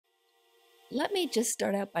Let me just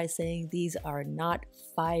start out by saying these are not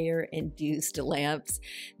fire-induced lamps.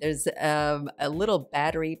 There's a little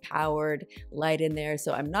battery-powered light in there,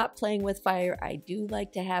 so I'm not playing with fire. I do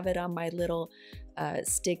like to have it on my little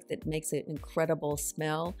stick that makes an incredible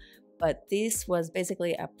smell. But this was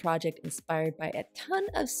basically a project inspired by a ton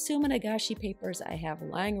of suminagashi papers I have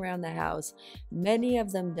lying around the house, many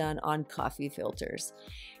of them done on coffee filters.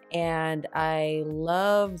 And I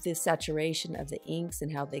love the saturation of the inks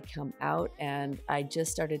and how they come out. And I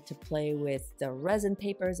just started to play with the resin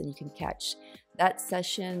papers, and you can catch that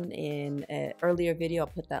session in an earlier video. I'll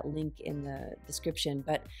put that link in the description.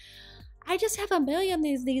 But I just have a million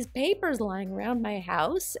these papers lying around my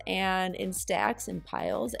house and in stacks and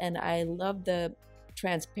piles, and I love the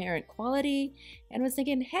transparent quality and was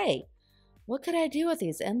thinking, hey, what could I do with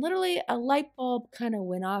these? And literally a light bulb kind of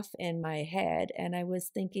went off in my head, and I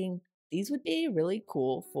was thinking these would be really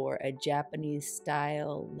cool for a Japanese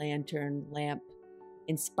style lantern lamp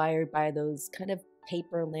inspired by those kind of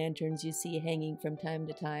paper lanterns you see hanging from time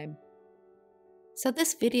to time. So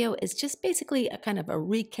this video is just basically a kind of a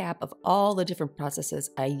recap of all the different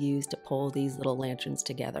processes I use to pull these little lanterns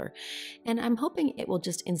together. And I'm hoping it will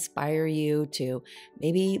just inspire you to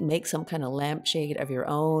maybe make some kind of lampshade of your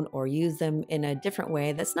own, or use them in a different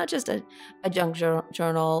way that's not just a junk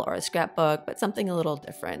journal or a scrapbook, but something a little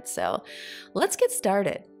different. So let's get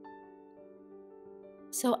started.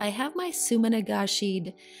 So I have my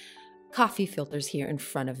suminagashi coffee filters here in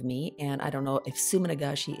front of me, and I don't know if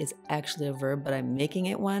suminagashi is actually a verb, but I'm making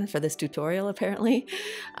it one for this tutorial apparently.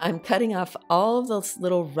 I'm cutting off all of those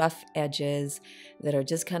little rough edges that are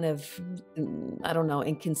just kind of, I don't know,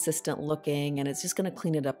 inconsistent looking, and it's just going to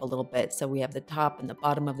clean it up a little bit. So we have the top and the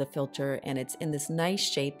bottom of the filter, and it's in this nice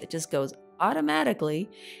shape that just goes automatically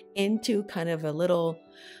into kind of a little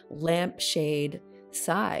lampshade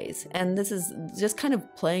size. And this is just kind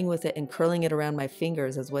of playing with it and curling it around my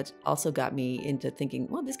fingers is what also got me into thinking,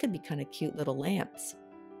 well, this could be kind of cute little lamps.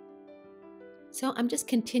 So I'm just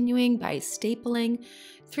continuing by stapling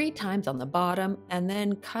 3 times on the bottom and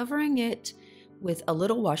then covering it with a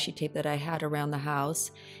little washi tape that I had around the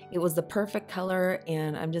house. It was the perfect color,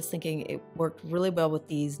 and I'm just thinking it worked really well with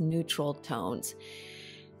these neutral tones.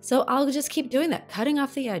 So I'll just keep doing that, cutting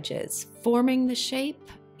off the edges, forming the shape,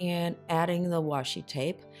 and adding the washi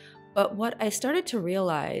tape. But what I started to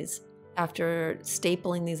realize after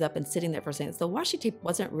stapling these up and sitting there for a second is the washi tape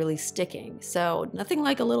wasn't really sticking. So nothing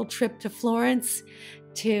like a little trip to Florence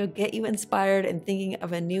to get you inspired and thinking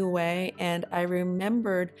of a new way. And I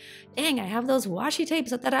remembered, dang, I have those washi tapes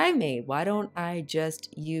that I made. Why don't I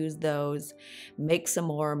just use those, make some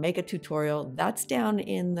more, make a tutorial? That's down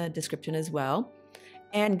in the description as well,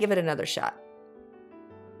 and give it another shot.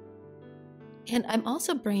 And I'm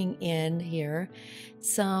also bringing in here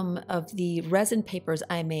some of the resin papers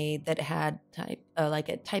I made that had like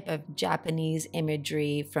a type of Japanese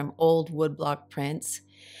imagery from old woodblock prints.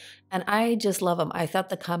 And I just love them. I thought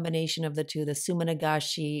the combination of the two, the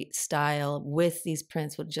suminagashi style with these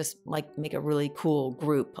prints, would just like make a really cool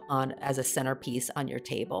group on as a centerpiece on your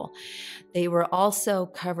table. They were also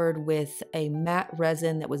covered with a matte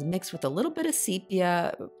resin that was mixed with a little bit of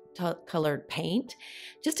sepia colored paint,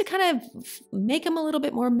 just to kind of make them a little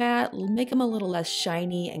bit more matte, make them a little less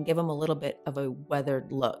shiny, and give them a little bit of a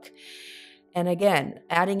weathered look. And again,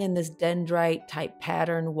 adding in this dendrite type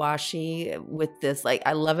pattern washi with this, like,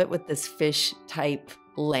 I love it with this fish type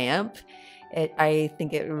lamp. I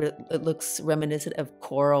think it looks reminiscent of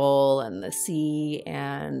coral and the sea,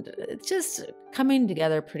 and it's just coming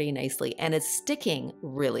together pretty nicely, and it's sticking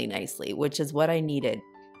really nicely, which is what I needed.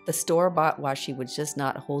 The store-bought washi was just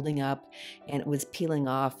not holding up, and it was peeling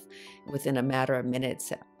off within a matter of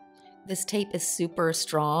minutes. This tape is super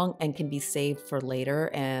strong and can be saved for later,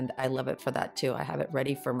 and I love it for that too. I have it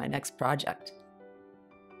ready for my next project.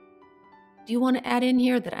 Do you want to add in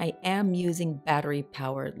here that I am using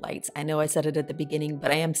battery-powered lights? I know I said it at the beginning, but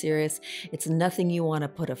I am serious. It's nothing you want to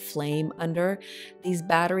put a flame under. These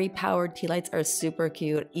battery-powered tea lights are super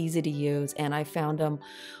cute, easy to use, and I found them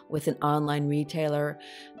with an online retailer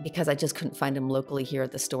because I just couldn't find them locally here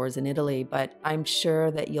at the stores in Italy, but I'm sure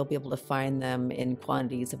that you'll be able to find them in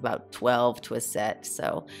quantities of about 12 to a set.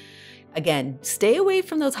 So again, stay away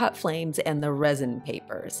from those hot flames and the resin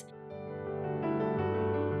papers.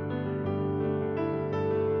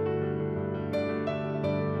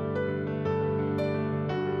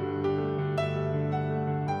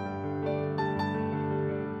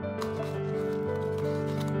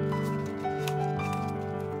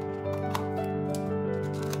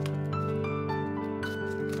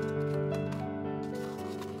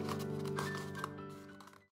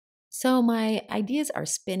 So my ideas are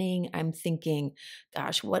spinning. I'm thinking,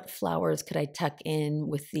 gosh, what flowers could I tuck in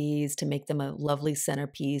with these to make them a lovely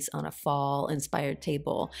centerpiece on a fall inspired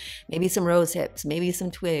table? Maybe some rose hips, maybe some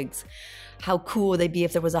twigs. How cool would they be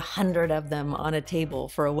if there was 100 of them on a table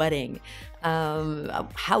for a wedding?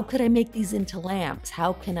 How could I make these into lamps?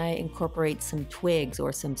 How can I incorporate some twigs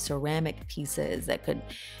or some ceramic pieces that could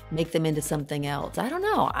make them into something else? I don't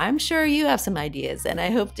know. I'm sure you have some ideas, and I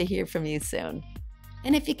hope to hear from you soon.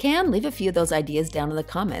 And if you can, leave a few of those ideas down in the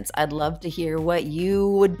comments. I'd love to hear what you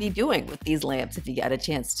would be doing with these lamps if you got a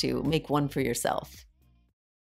chance to make one for yourself.